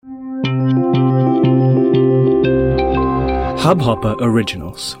Hubhopper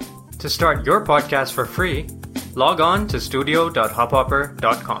Originals. To start your podcast for free, log on to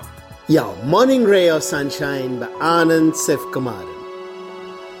studio.hubhopper.com. Yo, Morning Ray of Sunshine by Anand Sivkumaran.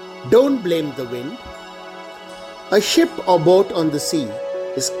 Don't blame the wind. A ship or boat on the sea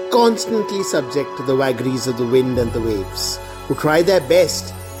is constantly subject to the vagaries of the wind and the waves, who try their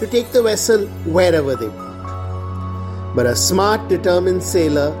best to take the vessel wherever they want. But a smart, determined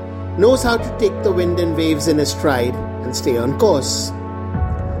sailor knows how to take the wind and waves in his stride and stay on course.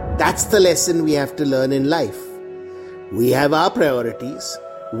 That's the lesson we have to learn in life. We have our priorities.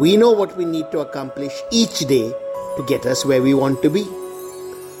 We know what we need to accomplish each day to get us where we want to be.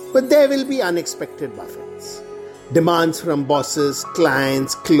 But there will be unexpected buffets. Demands from bosses,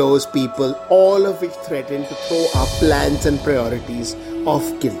 clients, close people, all of which threaten to throw our plans and priorities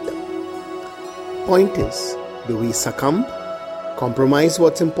off kilter. Point is, do we succumb? Compromise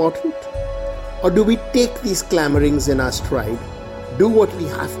what's important? Or do we take these clamorings in our stride, do what we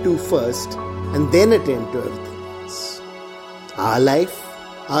have to first, and then attend to everything else? Our life,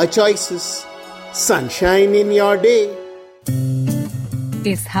 our choices. Sunshine in your day.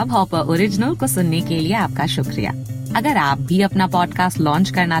 इस hub hopper original को सुनने के लिए आपका शुक्रिया। अगर आप भी अपना पॉडकास्ट लॉन्च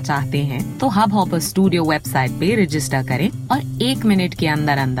करना चाहते हैं, तो हब हॉपर स्टूडियो वेबसाइट पे रजिस्टर करें और 1 मिनट के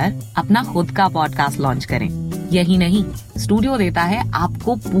अंदर अंदर अपना खुद का पॉडकास्ट लॉन्च करें। यही नहीं, स्टूडियो देता है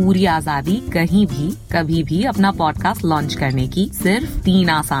आपको पूरी आजादी कहीं भी कभी भी अपना पॉडकास्ट लॉन्च करने की, सिर्फ 3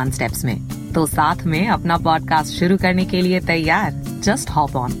 आसान स्टेप्स में। तो साथ में अपना पॉडकास्ट शुरू करने के लिए तैयार? Just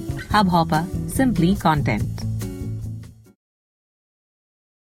hop on hub hopper, simply content.